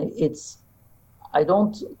 Mm-hmm. And I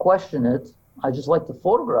don't question it. I just like to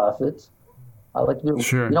photograph it. I like to,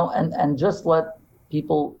 Sure. and just let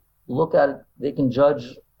people look at it. They can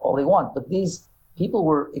judge all they want. But these people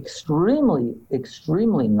were extremely,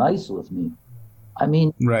 extremely nice with me. I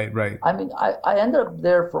mean, Right, right. I ended up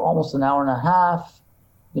there for almost an hour and a half.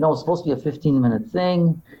 It was supposed to be a 15-minute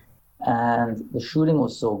thing. And the shooting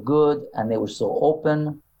was so good and they were so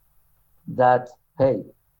open that, hey,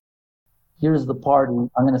 here's the party.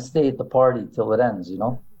 I'm going to stay at the party till it ends,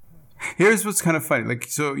 Here's what's kind of funny. Like,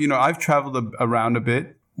 so, I've traveled around a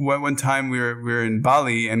bit. One time we were in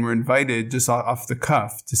Bali and we're invited just off the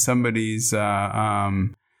cuff to somebody's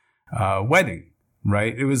wedding,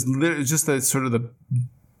 right? It was just a sort of the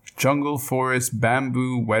jungle forest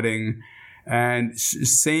bamboo wedding, and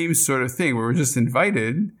same sort of thing. We were just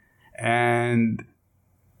invited, and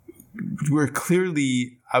we're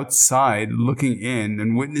clearly outside looking in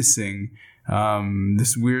and witnessing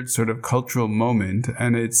this weird sort of cultural moment,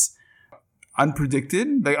 and it's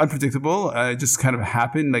unpredictable. It just kind of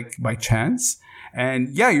happened like by chance. And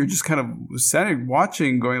yeah, you're just kind of standing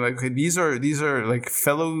watching, going like, okay, these are like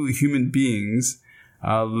fellow human beings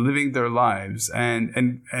living their lives,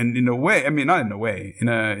 and in a way, I mean, not in a way, in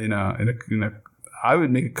a I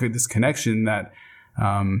would make this connection that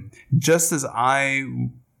just as I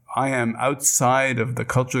am outside of the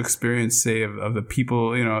cultural experience, say of the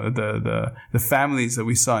people, the families that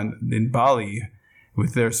we saw in Bali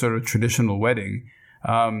with their sort of traditional wedding.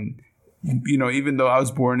 Even though I was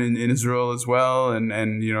born in Israel as well,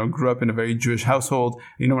 and grew up in a very Jewish household,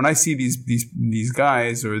 when I see these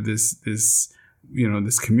guys or this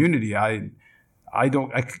community, I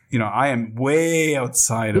am way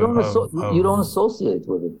outside you don't associate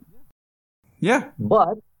with it. Yeah.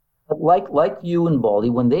 But like you in Bali,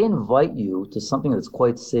 when they invite you to something that's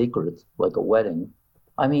quite sacred, like a wedding,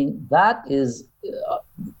 I mean, that is,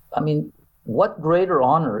 what greater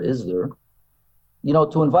honor is there?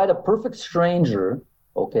 To invite a perfect stranger,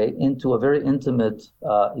 okay, into a very intimate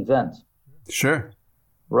event. Sure.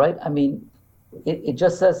 Right? I mean, it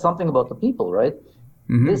just says something about the people, right?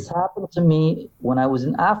 Mm-hmm. This happened to me when I was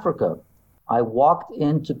in Africa. I walked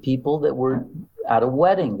into people that were at a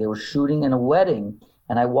wedding. They were shooting in a wedding.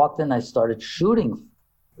 And I walked in, I started shooting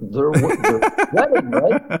their wedding,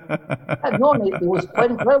 right? No, it was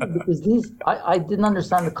quite incredible because I didn't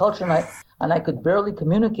understand the culture and I could barely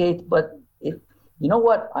communicate, but you know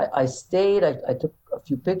what? I stayed, I took a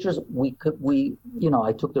few pictures.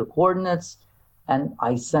 I took their coordinates and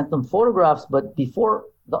I sent them photographs, but before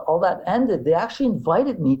all that ended, they actually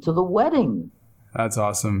invited me to the wedding. That's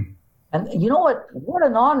awesome. And you know what? What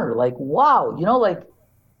an honor. Like, wow,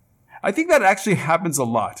 I think that actually happens a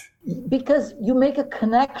lot. Because you make a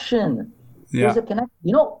connection. Yeah. There's a connection.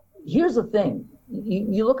 Here's the thing.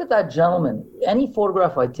 You look at that gentleman, any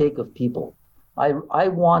photograph I take of people, I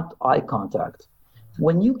want eye contact.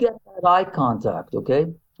 When you get that eye contact, okay,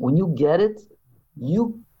 when you get it,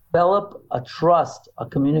 you develop a trust, a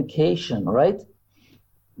communication, right?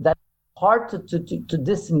 That's hard to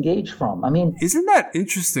disengage from. I mean, isn't that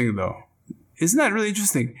interesting though? Isn't that really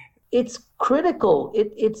interesting? It's critical.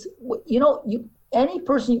 It's any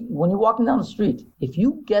person, when you're walking down the street, if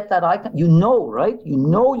you get that eye contact, right?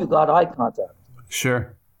 You got eye contact.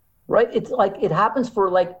 Sure. Right? It's like it happens for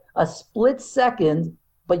like a split second,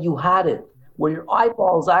 but you had it, where your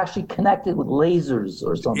eyeball is actually connected with lasers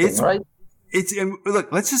or something, right?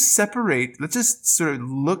 Look, let's just sort of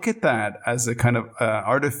look at that as a kind of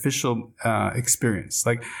artificial experience.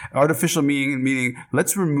 Like artificial meaning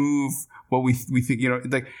let's remove what we think,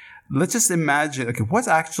 like, let's just imagine, okay, what's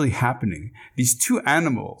actually happening? These two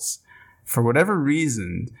animals, for whatever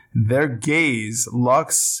reason, their gaze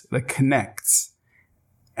connects,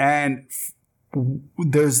 and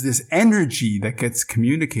there's this energy that gets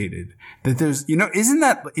communicated. That there's,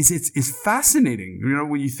 it's fascinating.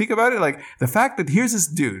 When you think about it, like the fact that here's this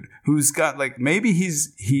dude who's got like, maybe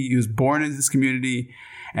he was born in this community,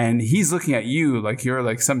 and he's looking at you like you're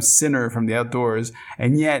like some sinner from the outdoors,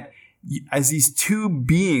 and yet as these two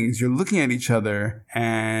beings, you're looking at each other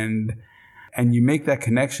and you make that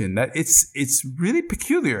connection. That it's really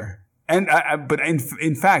peculiar. And but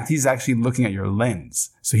in fact, he's actually looking at your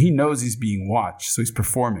lens, so he knows he's being watched. So he's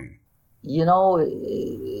performing. You know,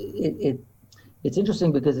 it's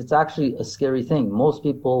interesting because it's actually a scary thing. Most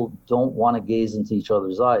people don't want to gaze into each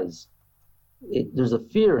other's eyes. There's a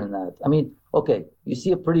fear in that. I mean, okay, you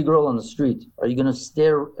see a pretty girl on the street. Are you going to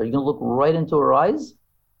stare? Are you going to look right into her eyes?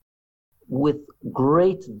 With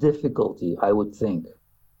great difficulty, I would think.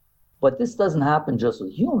 But this doesn't happen just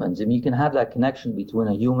with humans. I mean, you can have that connection between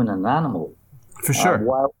a human and an animal. For sure.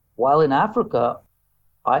 While in Africa,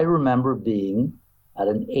 I remember being at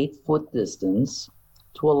an 8-foot distance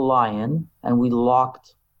to a lion, and we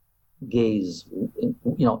locked gaze,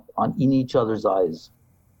 in each other's eyes.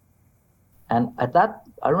 And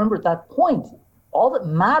I remember at that point, all that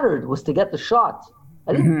mattered was to get the shot.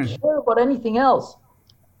 I didn't care about anything else.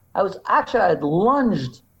 I had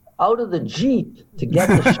lunged out of the Jeep to get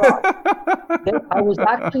the shot. I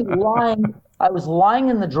was lying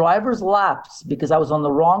in the driver's laps because I was on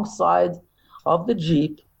the wrong side of the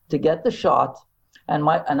Jeep to get the shot. And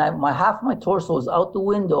my half my torso is out the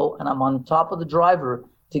window, and I'm on top of the driver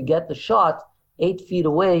to get the shot 8 feet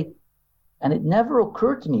away. And it never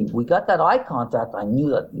occurred to me. We got that eye contact. I knew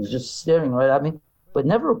that he was just staring right at me. But it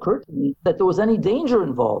never occurred to me that there was any danger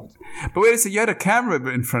involved. But wait a second, you had a camera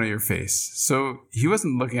in front of your face. So he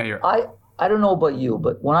wasn't looking at your... I don't know about you,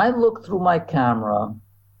 but when I look through my camera,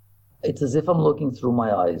 it's as if I'm looking through my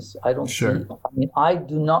eyes. I don't see... I mean, I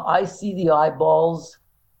do not... I see the eyeballs.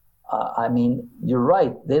 You're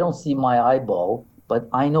right. They don't see my eyeball, but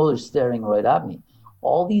I know they're staring right at me.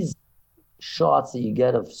 All these shots that you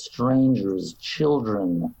get of strangers,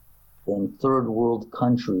 children in third world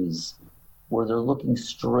countries, where they're looking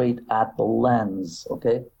straight at the lens,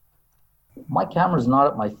 okay? My camera's not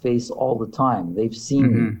at my face all the time. They've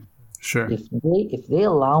seen me. Sure. If they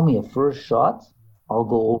allow me a first shot, I'll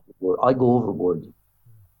go overboard. I go overboard.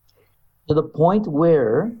 To the point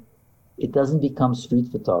where it doesn't become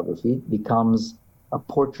street photography, it becomes a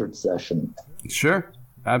portrait session. Sure.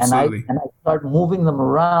 Absolutely. And I start moving them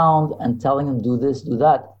around and telling them, do this, do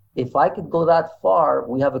that. If I could go that far,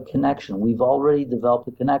 we have a connection. We've already developed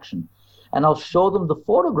a connection. And I'll show them the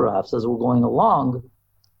photographs as we're going along,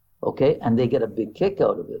 okay? And they get a big kick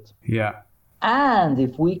out of it. Yeah. And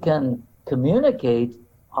if we can communicate,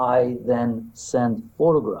 I then send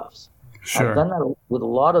photographs. Sure. I've done that with a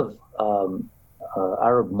lot of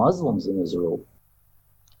Arab Muslims in Israel.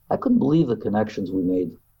 I couldn't believe the connections we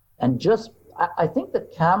made. And I think the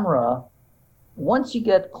camera, once you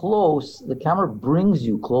get close, the camera brings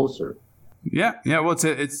you closer. Yeah. Well,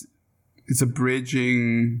 it's a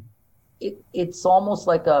bridging. It's almost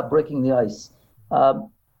like breaking the ice.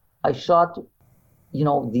 I shot,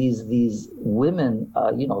 these women,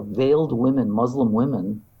 veiled women, Muslim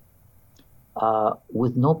women,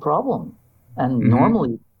 with no problem. And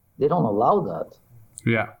normally they don't allow that.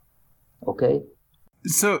 Yeah. Okay.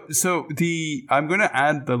 So I'm going to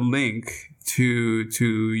add the link to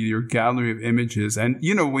your gallery of images, and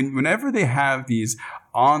whenever they have these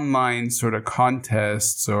online sort of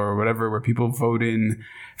contests or whatever where people vote in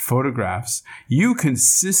photographs, you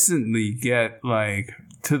consistently get like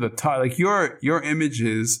to the top. Like your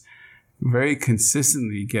images very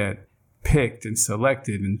consistently get picked and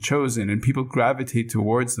selected and chosen, and people gravitate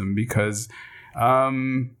towards them because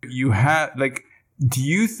you have like. Do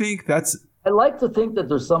you think that's? I like to think that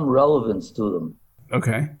there's some relevance to them.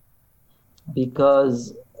 Okay.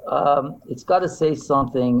 Because it's got to say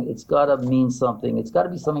something. It's got to mean something. It's got to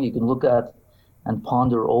be something you can look at and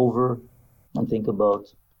ponder over and think about,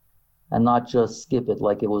 and not just skip it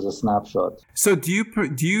like it was a snapshot. So do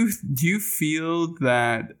you feel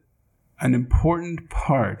that an important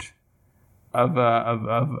part of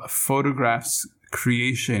a photograph's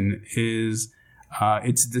creation is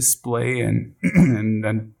its display and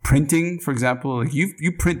and printing? For example, like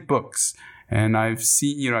you print books, and I've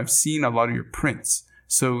seen a lot of your prints.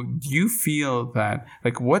 So do you feel that,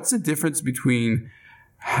 like, what's the difference between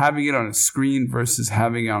having it on a screen versus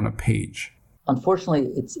having it on a page?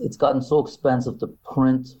 Unfortunately, it's gotten so expensive to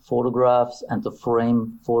print photographs and to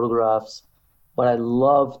frame photographs, but I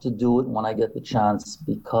love to do it when I get the chance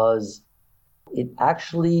because it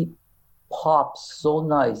actually pops so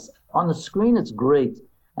nice. On the screen, it's great.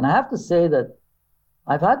 And I have to say that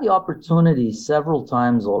I've had the opportunity several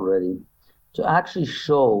times already to actually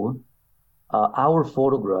show our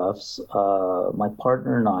photographs. My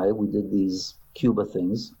partner and I, we did these Cuba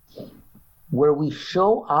things where we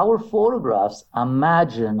show our photographs,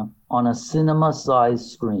 imagine, on a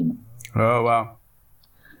cinema-sized screen. Oh, wow.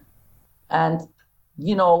 And,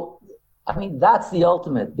 I mean, that's the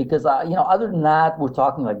ultimate because, other than that, we're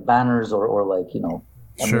talking like banners or like,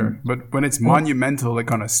 Sure. But when it's monumental,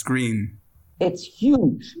 like on a screen. it's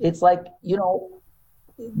huge. It's like,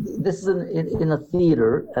 this is in a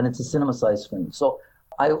theater and it's a cinema size screen. So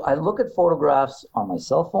I look at photographs on my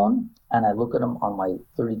cell phone and I look at them on my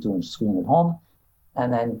 32-inch screen at home.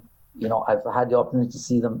 And then, I've had the opportunity to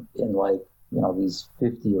see them in like, these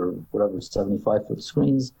 50 or whatever, 75-foot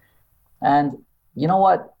screens. And you know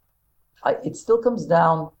what? It still comes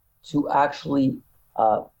down to actually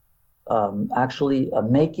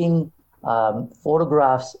making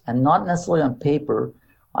photographs, and not necessarily on paper.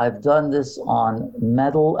 I've done this on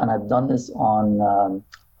metal and I've done this on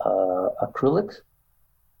acrylic.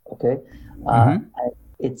 Okay,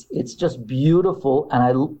 it's just beautiful,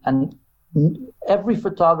 and every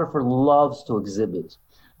photographer loves to exhibit,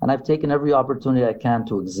 and I've taken every opportunity I can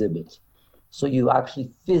to exhibit. So you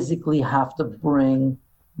actually physically have to bring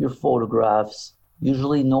your photographs,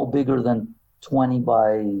 usually no bigger than 20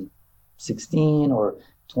 by 16 or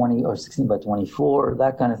 20 or 16 by 24,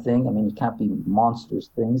 that kind of thing. I mean, it can't be monstrous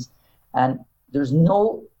things. And there's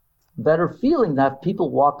no better feeling that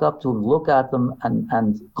people walk up to them, look at them,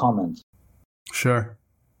 and comment. Sure.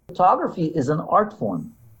 Photography is an art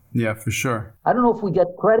form. Yeah, for sure. I don't know if we get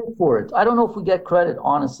credit for it. I don't know if we get credit,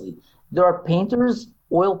 honestly. There are painters,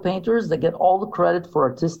 oil painters, that get all the credit for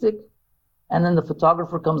artistic, and then the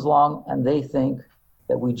photographer comes along and they think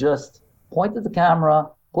that we just pointed the camera,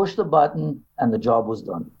 pushed the button, and the job was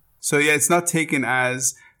done. So yeah, it's not taken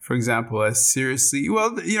as, for example, as seriously.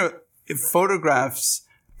 Well, if photographs,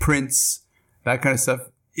 prints, that kind of stuff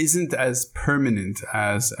isn't as permanent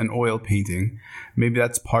as an oil painting. Maybe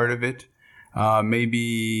that's part of it.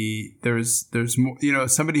 Maybe there's more,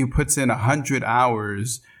 somebody who puts in 100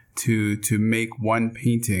 hours to make one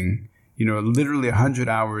painting, literally 100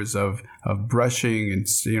 hours of brushing and,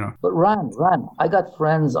 But Ran, I have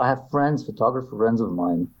friends, photographer friends of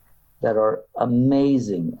mine that are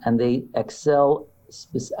amazing, and they excel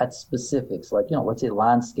at specifics, like, let's say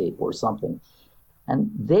landscape or something.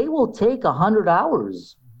 And they will take 100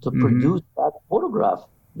 hours to produce that photograph.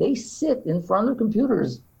 They sit in front of their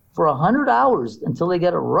computers for 100 hours until they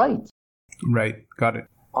get it right. Right. Got it.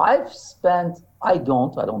 I don't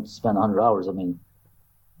spend 100 hours. I mean,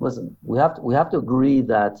 listen, we have to agree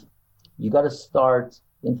that you got to start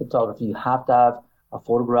in photography. You have to have a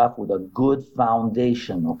photograph with a good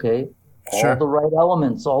foundation, okay? Sure. All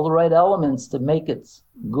the right elements to make it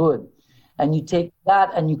good. And you take that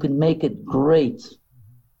and you can make it great.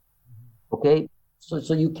 Okay?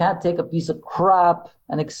 So you can't take a piece of crap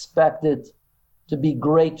and expect it to be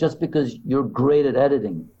great just because you're great at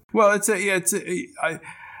editing. Well,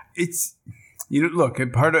 look,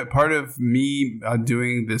 part of me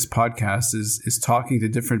doing this podcast is talking to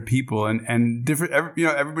different people and different,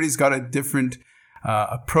 everybody's got a different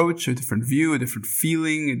approach, a different view, a different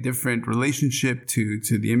feeling, a different relationship to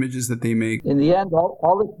the images that they make. In the end,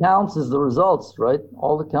 all that counts is the results, right?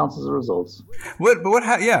 All that counts is the results.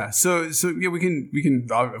 So we can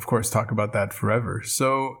of course talk about that forever.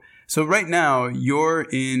 So right now you're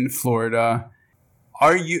in Florida.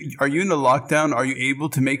 Are you in a lockdown? Are you able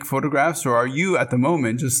to make photographs, or are you at the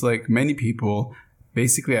moment, just like many people,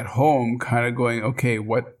 basically at home, kind of going, okay,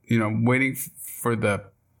 what, waiting for the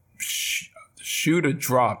shoe to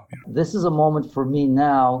drop? This is a moment for me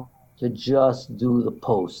now to just do the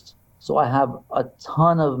post. So I have a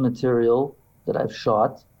ton of material that I've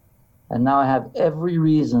shot, and now I have every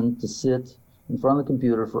reason to sit in front of the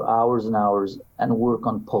computer for hours and hours and work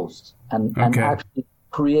on post and actually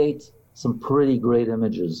create some pretty great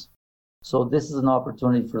images. So this is an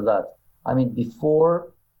opportunity for that. I mean,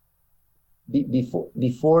 before this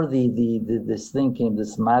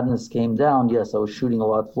madness came down, yes, I was shooting a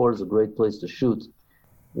lot. Florida is a great place to shoot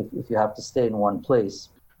if you have to stay in one place.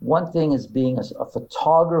 One thing is being a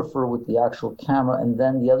photographer with the actual camera, and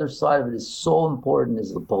then the other side of it is so important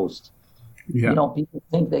is the post. Yeah. People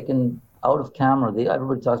think they can out of camera.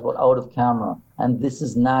 Everybody talks about out of camera, and this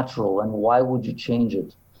is natural. And why would you change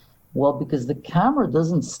it? Well, because the camera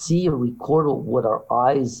doesn't see or record what our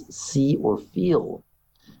eyes see or feel.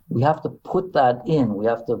 We have to put that in. We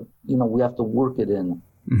have to work it in.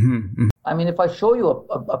 Mm-hmm. I mean, if I show you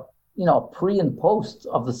a pre and post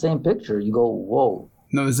of the same picture, you go, whoa.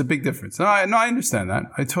 No, there's a big difference. No, I understand that.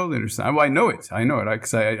 I totally understand. Well, I know it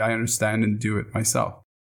because I understand and do it myself.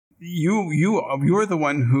 You're the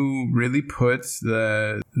one who really put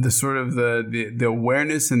the sort of the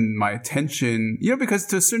awareness and my attention, because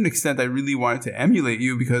to a certain extent I really wanted to emulate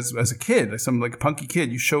you, because as a kid, like a punky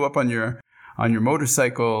kid, you show up on your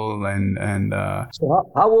motorcycle and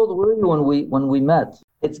So how old were you when we met?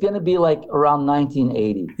 It's going to be like around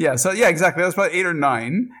 1980. Yeah, so yeah, exactly. That was about 8 or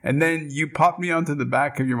 9. And then you popped me onto the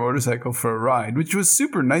back of your motorcycle for a ride, which was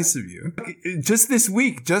super nice of you. Just this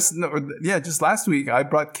week, just last week, I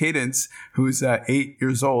brought Cadence, who's 8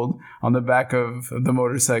 years old, on the back of the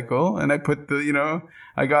motorcycle. And I put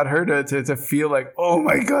I got her to feel like, oh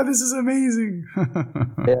my God, this is amazing.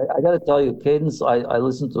 Yeah, I got to tell you, Cadence, I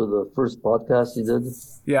listened to the first podcast you did.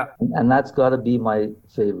 Yeah. And that's got to be my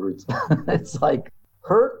favorite. It's like,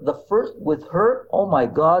 with her, oh my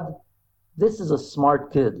God, this is a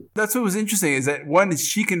smart kid. That's what was interesting, is that one,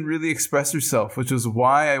 she can really express herself, which was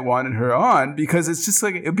why I wanted her on, because it's just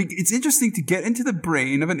like, it's interesting to get into the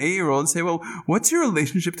brain of an 8-year-old and say, well, what's your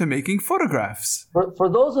relationship to making photographs? For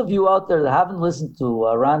those of you out there that haven't listened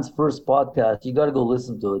to Ran's first podcast, you got to go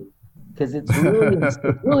listen to it, because it's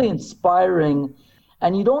really inspiring.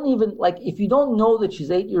 And you don't even, like, if you don't know that she's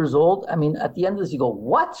 8 years old, I mean, at the end of this, you go,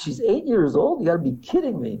 what? She's 8 years old? You got to be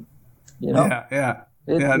kidding me. You know? Yeah.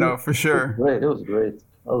 No, for sure. It was great.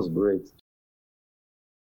 That was great.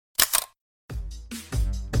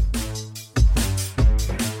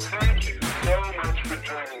 Thank you so much for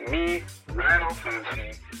joining me, Randall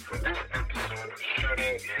Fancy, for this episode of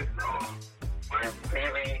Shooting It Raw. I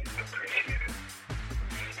really appreciate it.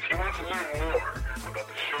 If you want to learn more about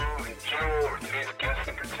the show in general or today's guest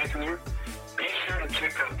in particular, be sure to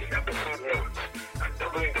check out the episode notes at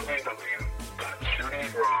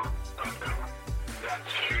www.shootingitraw.com.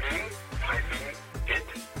 That's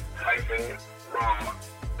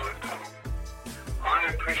shooting-it-raw.com. I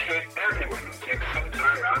appreciate everyone who takes some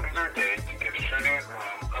time out of their day to give Shooting It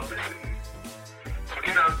Raw a listen. So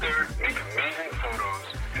get out there, make amazing photos,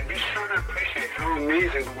 and be sure to appreciate how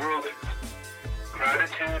amazing the world is.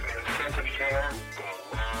 Gratitude and a sense of humor